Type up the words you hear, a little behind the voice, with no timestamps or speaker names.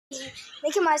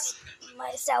making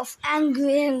myself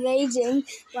angry and raging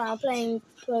while playing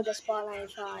Progress Bar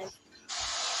 95.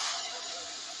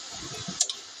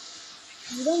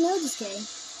 If you don't know this game,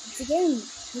 it's a game.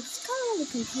 It's kind of like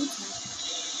a computer.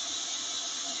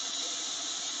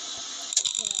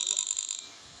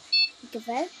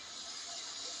 Okay,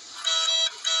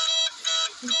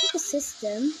 in the Progress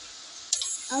system,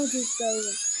 I'll just go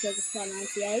with Progress Bar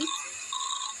 98.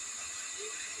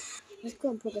 Let's go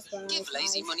on Progress Bar 95. Give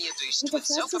Lazy Money a boost with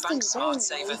SofaBank Smart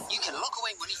Saver. You can lock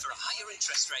away money for a higher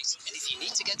interest rate, and if you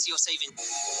need to get to your savings...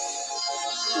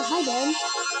 Oh, hi Ben.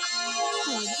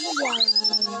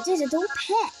 Oh, this is a dog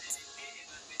pet.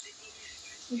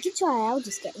 You can try out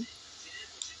this game.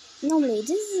 Normally,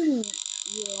 this isn't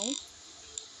real.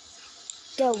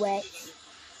 Go away.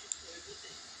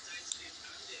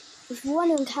 If you're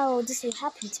wondering how this will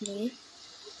happen to me,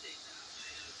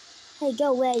 hey,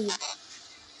 go away.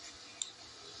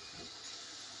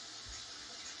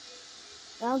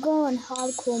 I'll go on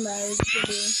hardcore mode.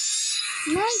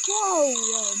 My God!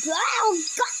 Oh God!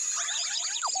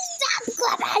 Stop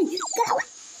grabbing! Go away!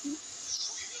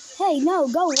 Hey, no,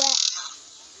 go away!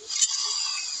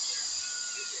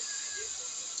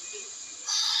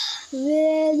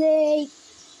 Really?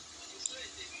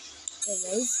 It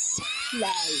is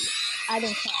play. I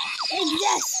don't care.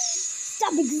 Exist!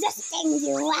 Stop existing,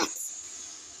 you rat!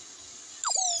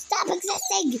 Stop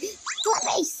existing!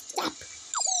 Flippy, stop!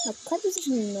 Oh, Clippy is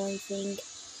an annoying thing.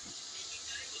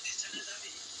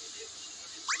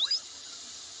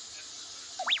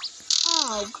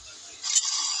 Oh.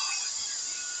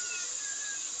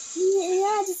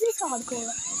 Yeah, this is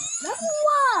hardcore.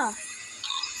 Wow!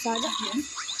 Sorry,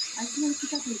 Alcune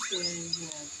kita queste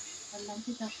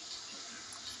all'antica.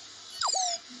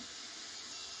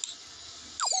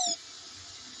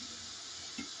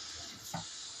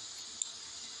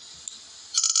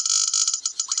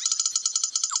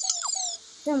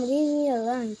 Don't leave me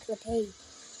alone, Clippy.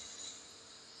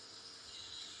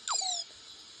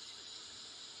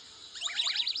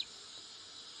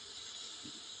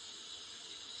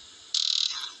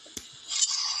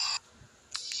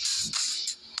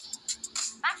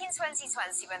 Back in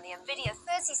 2020, when the NVIDIA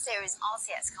 30 series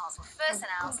RTX cards were first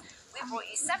announced, we brought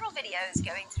you several videos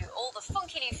going through all the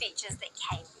funky new features that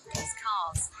came with these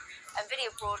cards.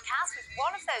 NVIDIA Broadcast was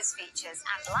one of those features,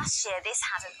 and last year this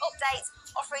had an update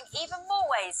offering even more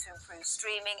ways to improve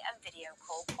streaming and video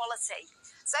call quality.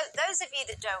 So those of you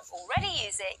that don't already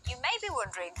use it, you may be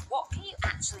wondering, what can you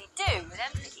actually do with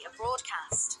NVIDIA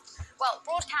Broadcast? Well,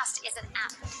 Broadcast is an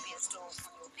app that can be installed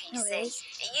on your PC.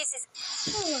 It uses...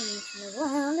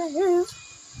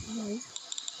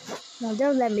 No,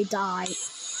 don't let me die.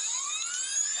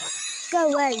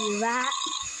 Go away, you rat.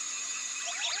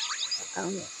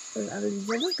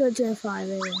 Let's go to 5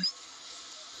 a.m.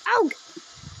 Oh!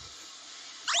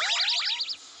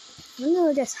 I know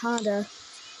it gets harder.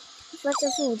 First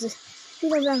of all, the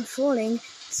speed of them falling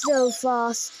so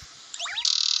fast.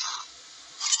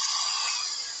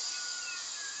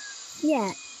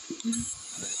 Yeah.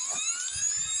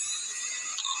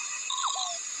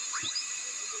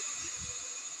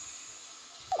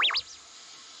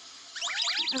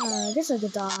 I guess I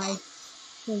could die.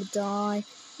 Let me die.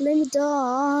 Let me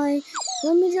die.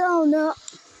 Let me die. No.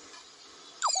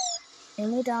 Let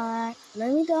me die.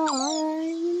 Let me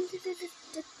die.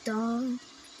 Die.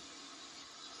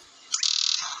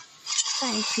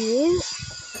 Thank you.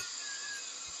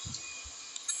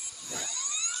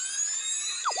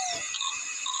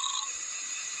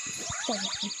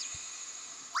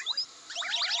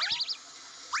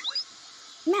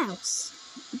 Mouse.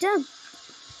 Don't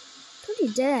you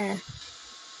dare.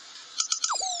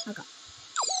 Okay.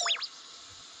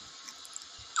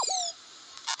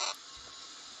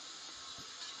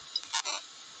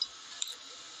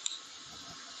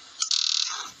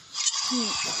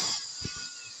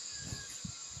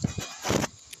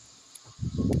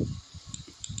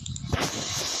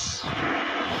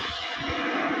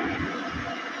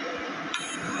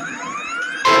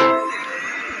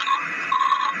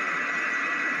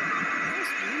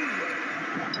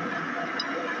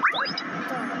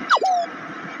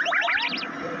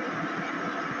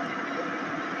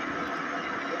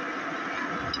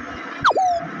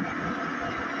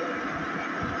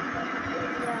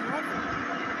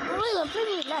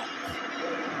 Pretty relaxed.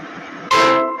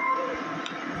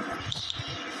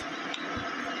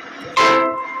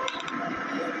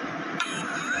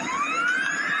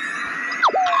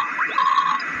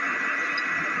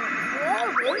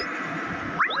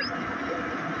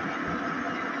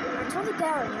 I told the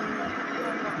guy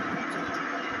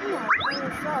no, only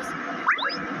first.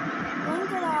 When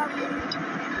did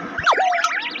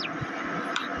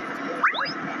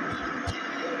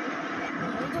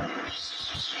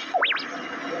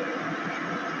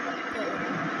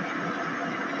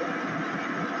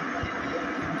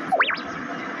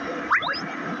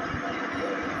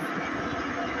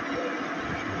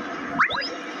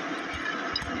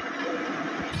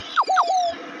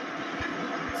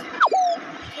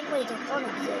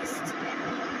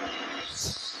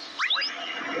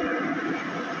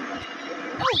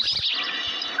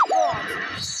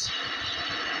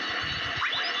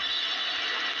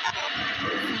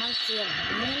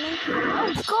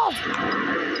Oh God!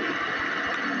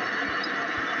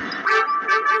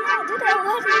 I did it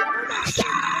already. I don't know.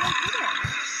 I did it.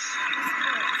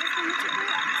 Is this one to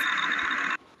correct?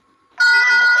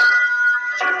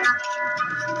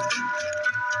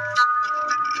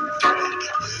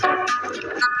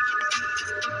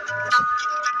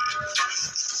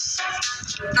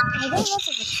 I don't know if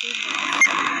it's achievement.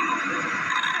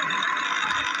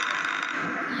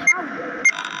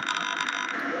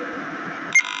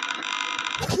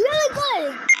 Really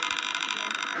good!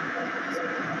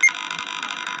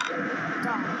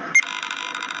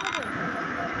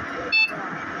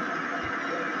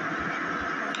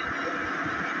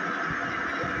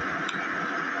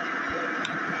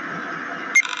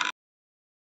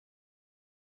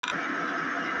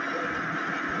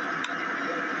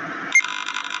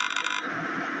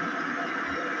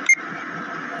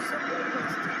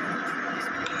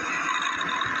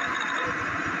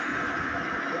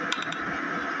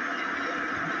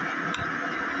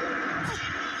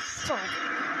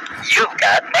 You've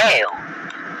got mail.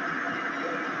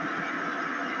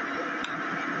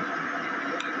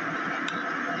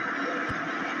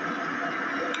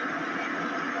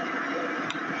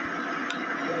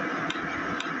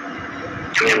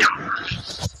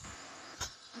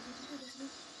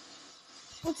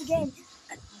 Once again,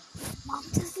 Mom,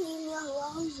 just leave me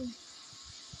alone.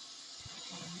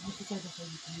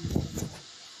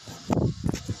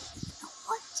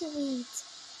 What to eat?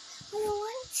 I don't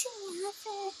want to have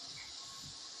it.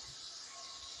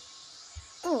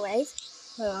 Anyways,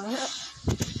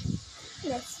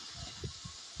 yes.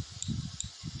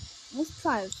 Let's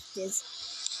try this.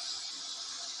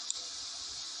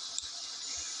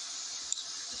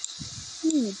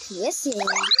 Dressing.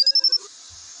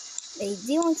 Wait,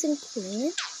 do you want some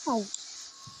clean? Oh.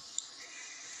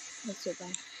 That's so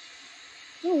bad.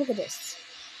 Oh, look at this.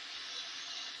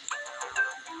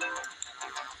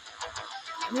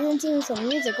 I'm doing some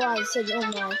music while I said, oh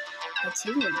my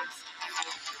achievements.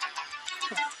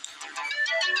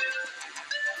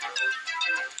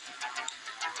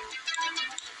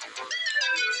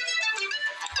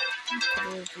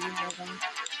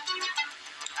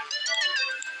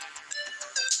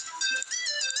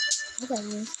 Okay,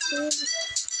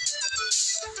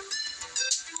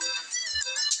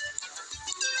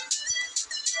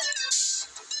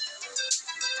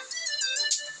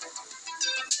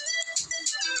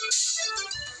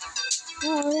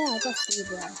 oh yeah, I got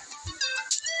Zebra.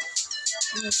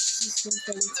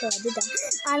 So I did that.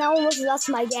 And I almost lost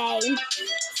my game.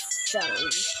 So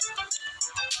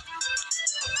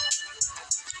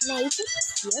maybe.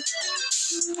 Yep.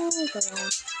 Okay.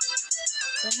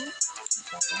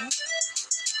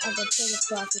 I got to the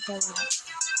profit of it.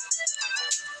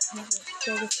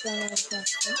 Take it down on the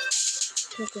profit.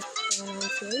 Take it down on the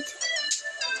field.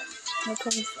 Here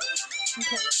comes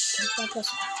that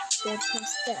person. Go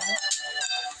past there.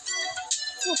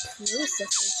 For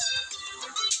processes.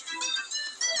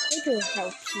 It will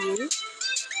help you.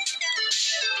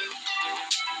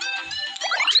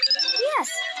 Yes!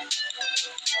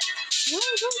 No,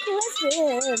 don't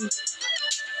listen.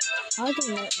 I do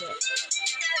network.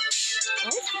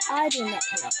 Yes, I do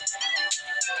network.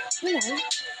 You know,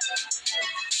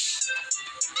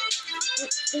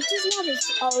 it is not as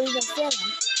always a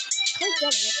feeling. I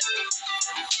get it.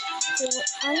 So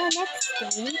on our next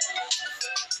game,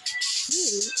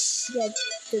 you get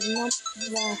the numbers,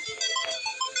 yeah.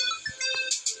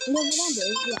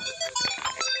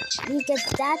 You get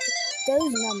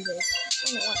those numbers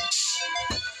in one.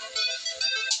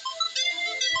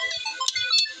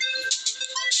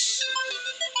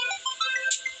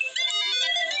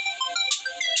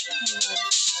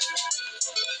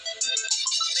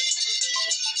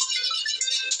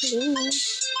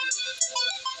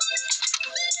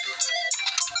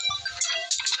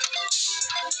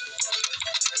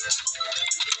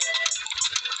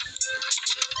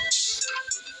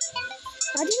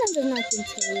 I didn't know until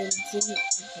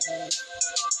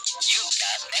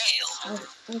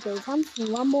okay, time for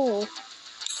one more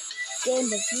game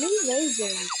of Blue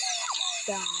Legends.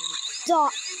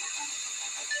 Dot.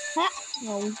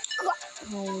 Oh God!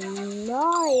 Oh no!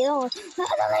 I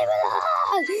don't leave it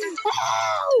alone!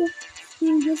 Ow!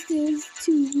 This is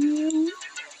too real.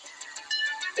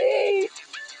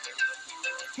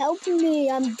 Help me!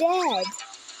 I'm dead.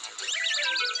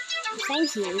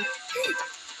 Thank you.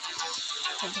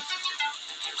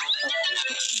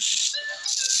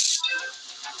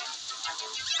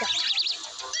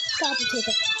 Got to take a.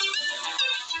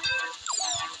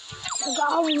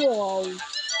 Oh,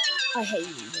 I hate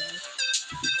you.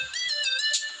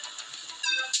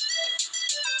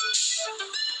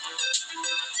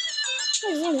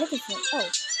 What are you looking for? Oh,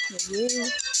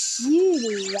 you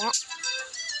do that.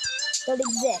 Don't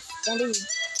exist. Don't even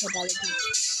care about it.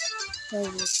 Where are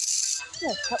you? No,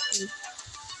 help me.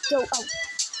 Go out.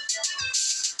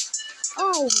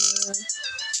 Oh, man.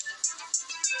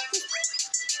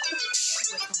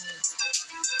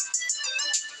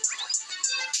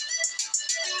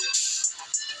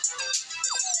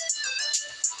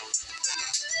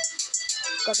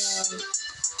 Gotta...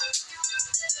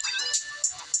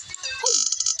 Hey,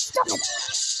 stop it!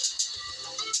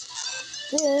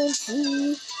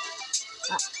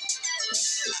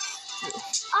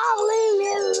 Oh, leave me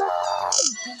alone!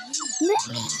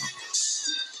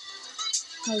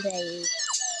 How dare you?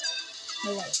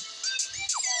 Hello.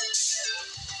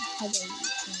 How dare you?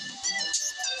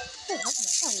 Hey,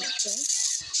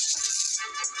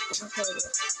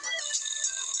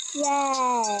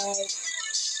 yay!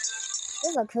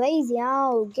 This is crazy.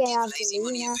 Oh, get out of the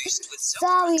arena.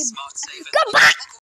 Sorry. Goodbye!